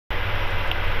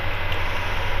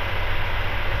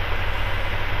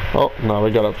Oh, no,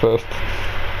 we got it first.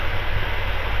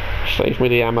 Save me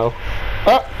the ammo.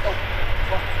 Ah!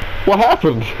 What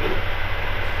happened?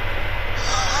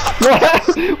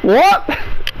 What?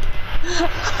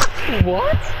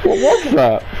 What? What was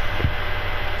that?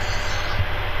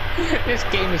 This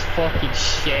game is fucking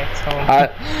shit. I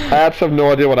actually have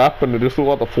no idea what happened. It just looked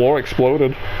like the floor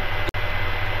exploded.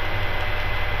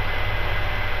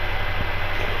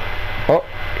 Oh.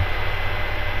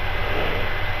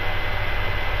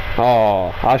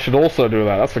 Oh, I should also do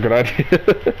that. That's a good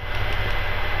idea.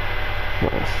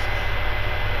 Nice.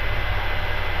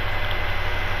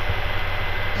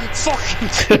 Fucking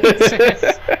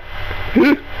Jesus!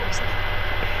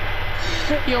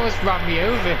 You almost ran me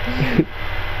over.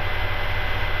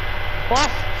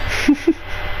 What?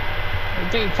 I'm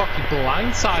being fucking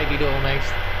blindsided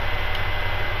almost.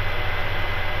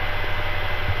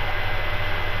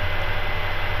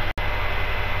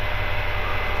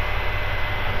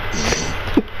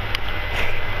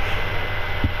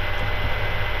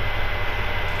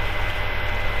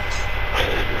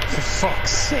 For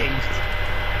fuck's sake.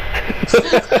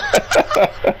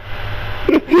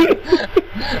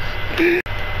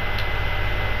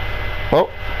 Oh,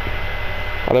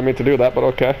 I didn't mean to do that, but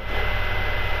okay.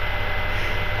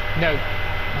 No.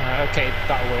 Okay,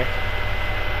 that'll work.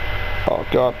 Oh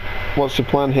god, what's your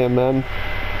plan here, man?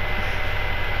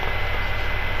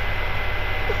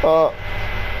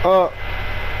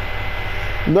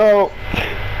 No!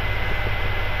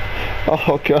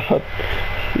 Oh god.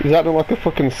 He's acting like a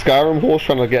fucking Skyrim horse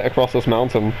trying to get across this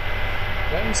mountain.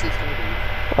 When is he leaving?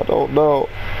 I don't know.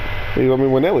 I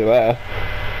mean, we're nearly there.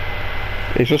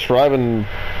 He's just driving,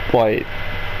 like,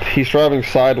 he's driving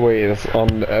sideways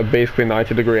on a basically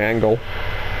 90-degree angle.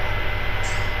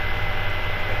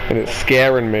 And it's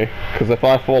scaring me, because if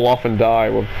I fall off and die,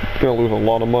 we're gonna lose a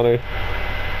lot of money.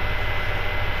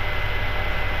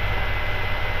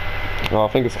 Oh, I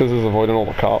think it's because he's avoiding all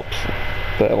the cops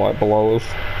that are, like, below us.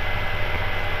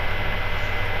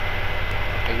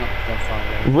 Okay, not far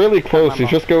away. Really close, he's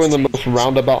just going the most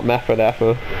roundabout method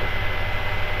ever.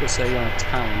 Just say you're on a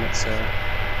town, it's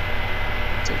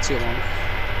take too long.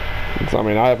 I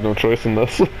mean, I have no choice in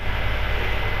this.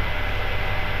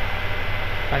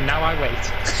 And now I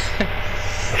wait.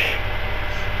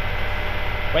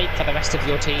 Wait for the rest of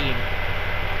your team.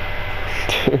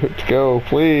 Dude, go,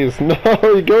 please. No,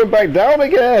 you're going back down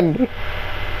again!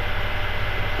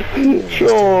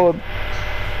 Shawn!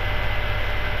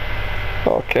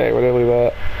 Okay, we're nearly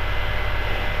there.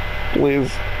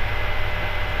 Please.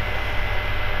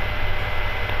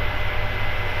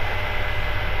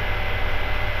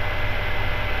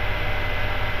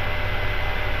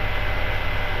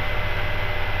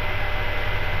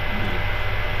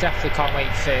 Definitely can't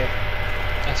wait for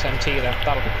SMT though,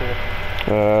 that'll be cool.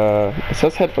 It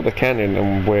says head for the canyon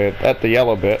and we're at the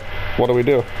yellow bit. What do we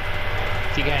do?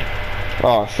 Keep going.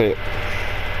 Oh, I see it.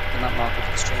 The map marker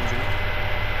is changing.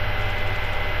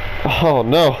 Oh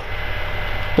no!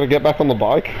 Gotta get back on the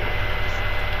bike?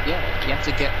 Yeah, you have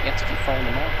to keep following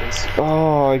the markers.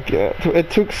 Oh, I get. It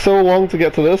took so long to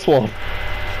get to this one.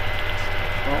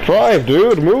 Oh, Drive,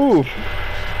 dude, move!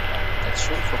 it's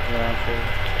short fucking around for you.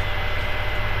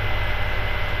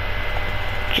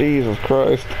 Jesus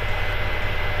Christ.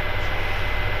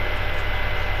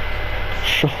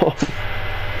 Shawn.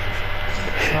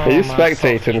 Are you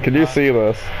spectating? Can you see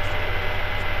this?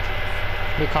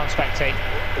 We can't spectate.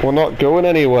 We're not going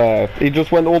anywhere. He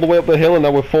just went all the way up the hill and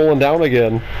now we're falling down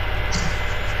again.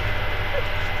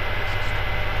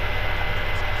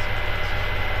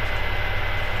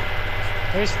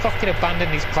 We just fucking abandon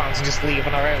these plans and just leave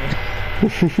on our own.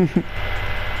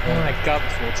 Oh my god,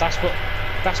 that's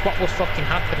what would fucking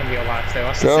happen in real life though,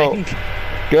 that's the thing.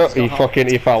 Go!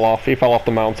 He fell off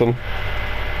the mountain.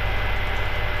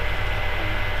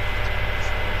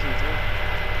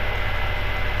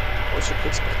 What's your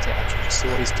quick spectate actually, just see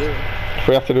what he's doing. If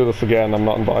we have to do this again, I'm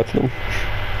not inviting him.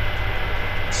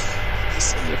 He's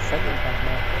saying you're friendly about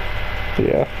now.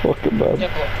 Yeah, fucking bad. Yeah,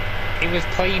 but he was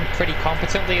playing pretty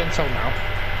competently until now.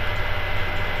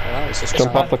 Well, it's just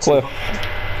Jump off the cliff.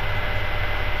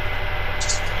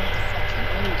 Just follow the fucking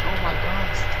end, oh my god.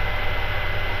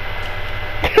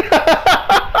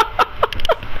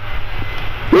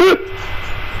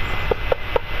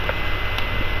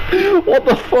 What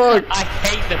the fuck? I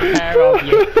hate the pair of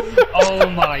you. Oh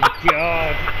my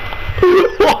god.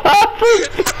 What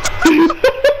happened?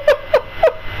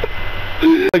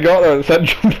 I got there and said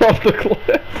jump off the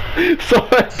cliff. So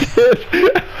I did.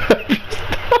 I just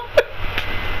died.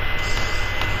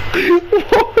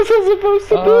 What was I supposed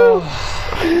to do?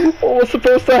 What was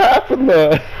supposed to happen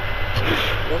there?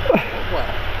 What?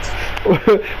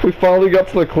 We finally got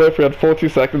to the cliff. We had 40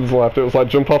 seconds left. It was like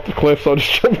jump off the cliff, so I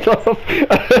just jumped off.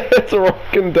 It's a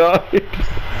rock and died.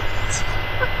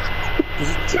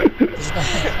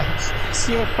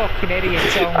 You're a fucking idiot,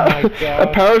 oh my god.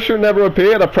 A parachute never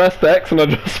appeared. I pressed X and I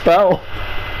just fell.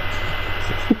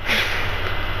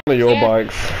 One of your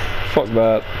bikes. Fuck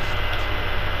that.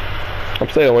 I'm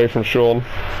staying away from Shawn.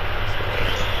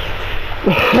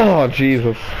 Oh,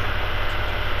 Jesus.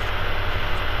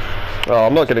 Oh,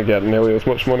 I'm not gonna get nearly as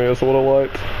much money as I would have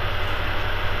liked.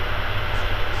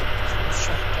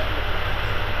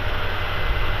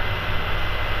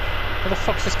 What the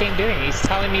fuck's this game doing? He's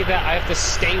telling me that I have to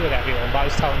stay with everyone, but I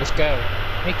was telling us go.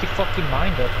 Make your fucking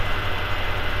mind up.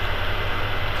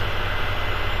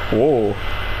 Whoa.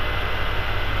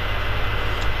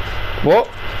 What?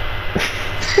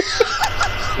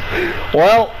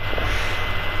 Well,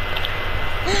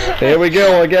 here we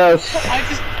go, I guess. I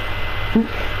just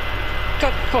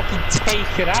got fucking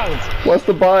taken out. Where's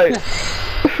the bike?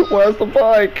 Where's the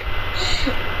bike?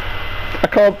 I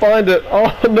can't find it.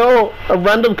 Oh no! A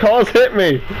random car's hit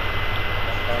me.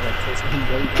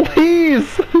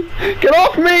 Please, get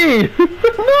off me!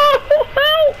 No,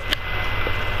 help!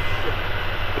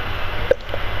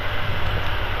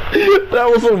 That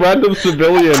was a random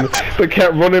civilian that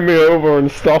kept running me over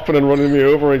and stopping and running me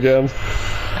over again.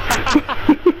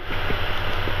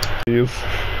 Please.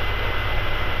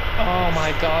 Oh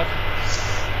my god.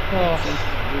 Oh.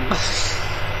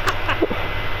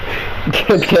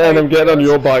 Can I'm getting on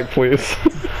your bike, please.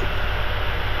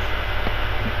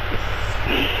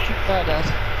 There, Dad.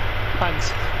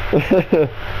 Thanks.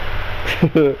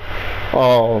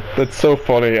 Oh, that's so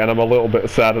funny, and I'm a little bit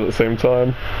sad at the same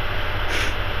time.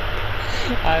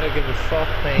 I don't give a fuck,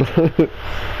 mate.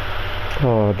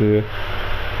 Oh dear.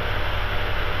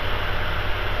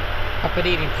 I've been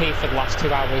eating pea for the last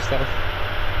 2 hours, though.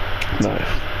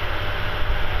 Nice.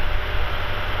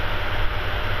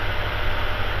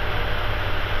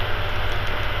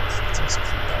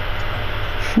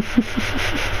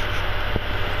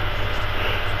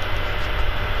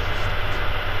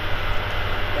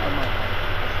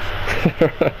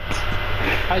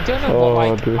 I don't know what,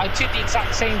 like, I took the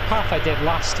exact same path I did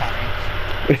last time.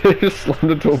 It just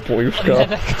slammed into a police car.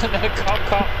 And then I got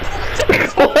caught.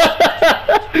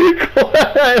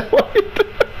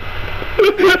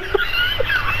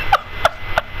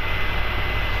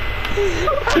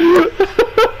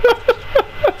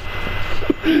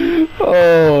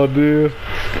 Oh dear.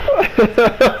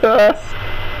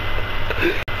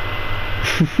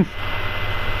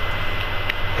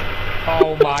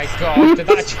 Oh my god, did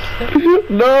that...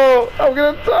 No, I'm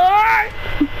gonna die!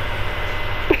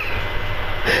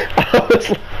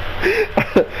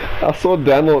 I saw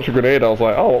Dan launch a grenade, I was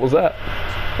like, oh, what was that?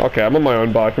 Okay, I'm on my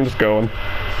own bike, I'm just going.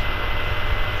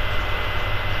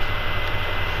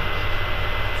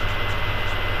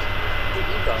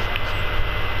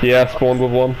 Yeah, spawned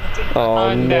with one.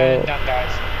 Oh no.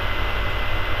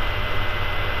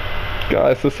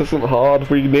 Guys, this isn't hard.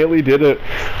 We nearly did it.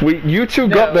 You two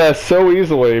got there so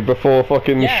easily before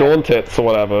fucking Shawn tits or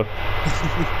whatever.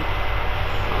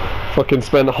 Fucking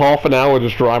spent half an hour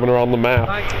just driving around the map.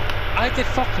 I did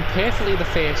fucking perfectly the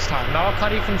first time. Now I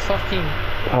can't even fucking...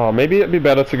 Oh, maybe it'd be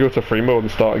better to go to free mode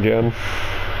and start again.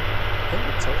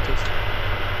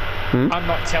 I'm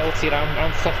not tilted,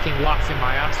 I'm fucking laughing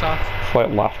my ass off. It's like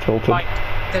laugh tilted. Like,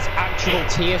 there's actual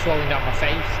tears rolling down my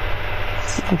face.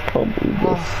 I can't believe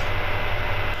this.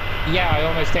 Yeah, I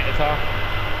almost hit the car.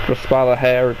 Just by the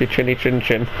hair of your chinny chin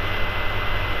chin.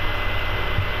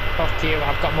 Fuck you,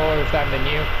 I've got more of them than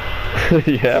you.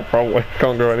 Yeah, probably.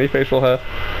 Can't grow any facial hair.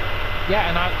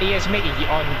 Yeah, and here's me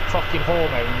on fucking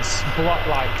hormones.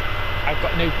 Like, I've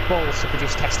got no balls to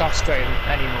produce testosterone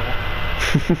anymore.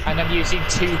 And I'm using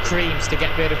 2 creams to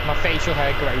get rid of my facial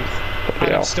hair growth.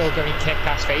 And I'm still going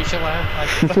kick-ass facial hair.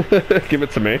 Like, give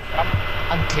it to me.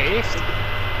 I'm cursed.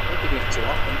 Don't give it too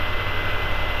often.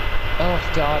 Oh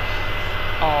god.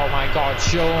 Oh my god,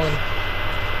 Shawn.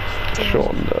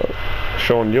 Shawn, no.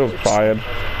 Shawn, you're fired.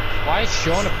 Why is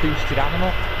Shawn a boosted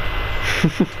animal?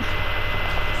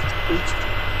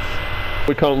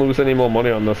 We can't lose any more money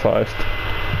on this heist.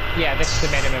 Yeah, this is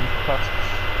the minimum cost.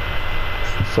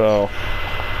 So,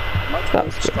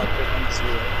 that's good.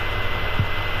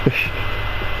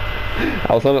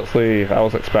 I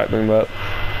was expecting that.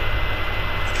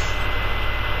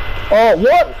 Oh,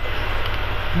 what?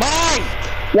 Mike!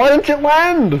 Why didn't it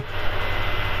land?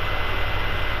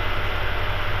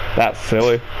 That's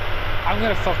silly. I'm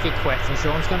gonna fucking quit and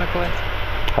Shawn's gonna quit.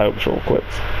 I hope Shawn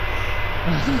quits.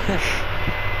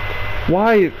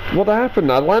 Why? What happened?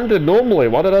 I landed normally.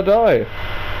 Why did I die?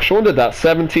 Shawn did that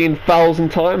 17,000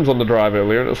 times on the drive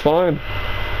earlier and it's fine.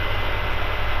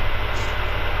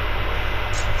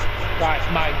 Right,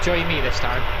 Mike, join me this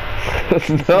time.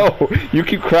 No, you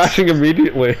keep crashing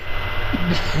immediately.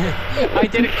 I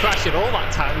didn't crash at all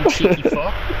that time, you cheeky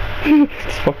fuck.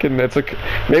 It's fucking,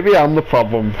 maybe I'm the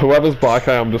problem. Whoever's bike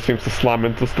I am just seems to slam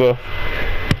into stuff.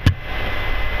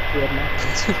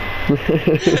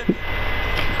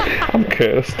 I'm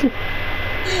cursed.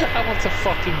 I want to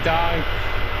fucking die.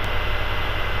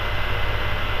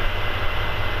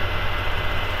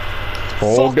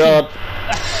 Oh fucking... god.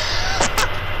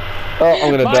 Oh,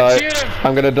 I'm gonna die.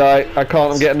 I'm gonna die. I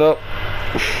can't, I'm getting up.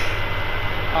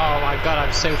 Oh my god,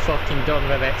 I'm so fucking done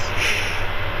with it.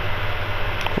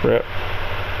 Rip.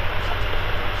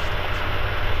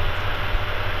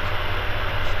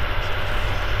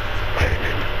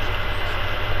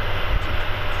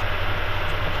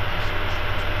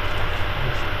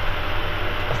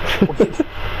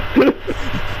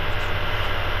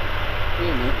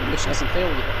 The mission hasn't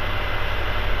failed yet.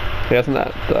 He hasn't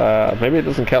that. Maybe it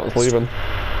doesn't count as leaving.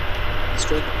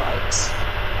 Destroy the bikes.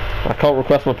 I can't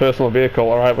request my personal vehicle.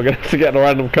 Alright, we're going to have to get in a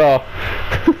random car.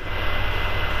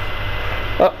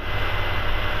 Oh.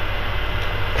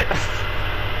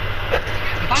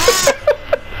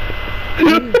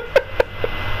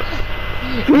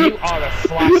 You are a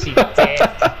flashy dick.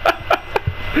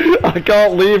 I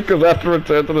can't leave because I have to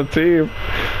return to the team.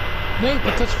 No,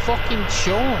 because fucking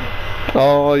Shawn.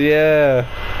 Oh, yeah.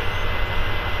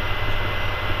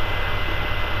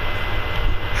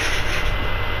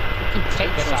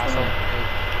 Take this asshole.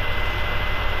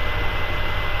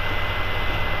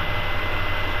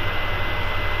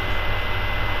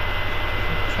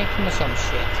 Taking us some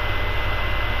shit.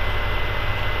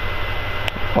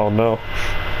 Oh no.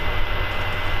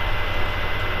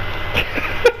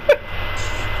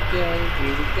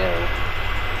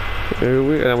 Here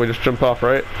we go. And then we just jump off,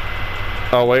 right?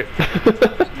 Oh wait.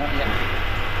 Not yet.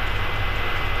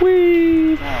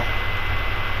 Whee! No.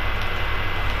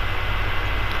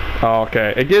 Oh,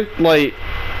 okay. It gives, like,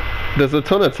 there's a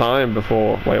ton of time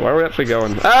before. Wait, where are we actually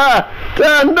going? Ah!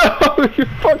 Dan, no! You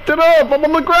fucked it up! I'm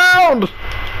on the ground!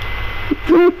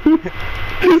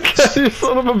 You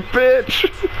son of a bitch!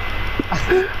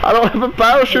 I don't have a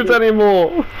parachute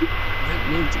anymore!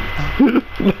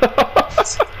 No.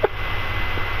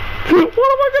 What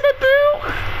am I gonna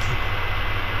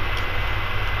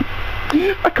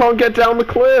do? I can't get down the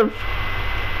cliff!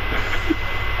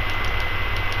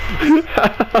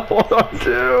 What do I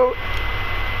do?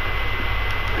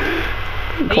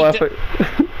 Classic.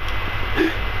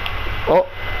 Oh,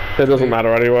 it doesn't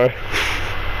matter anyway.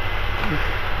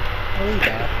 Oh,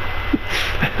 yeah.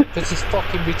 This is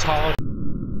fucking retarded.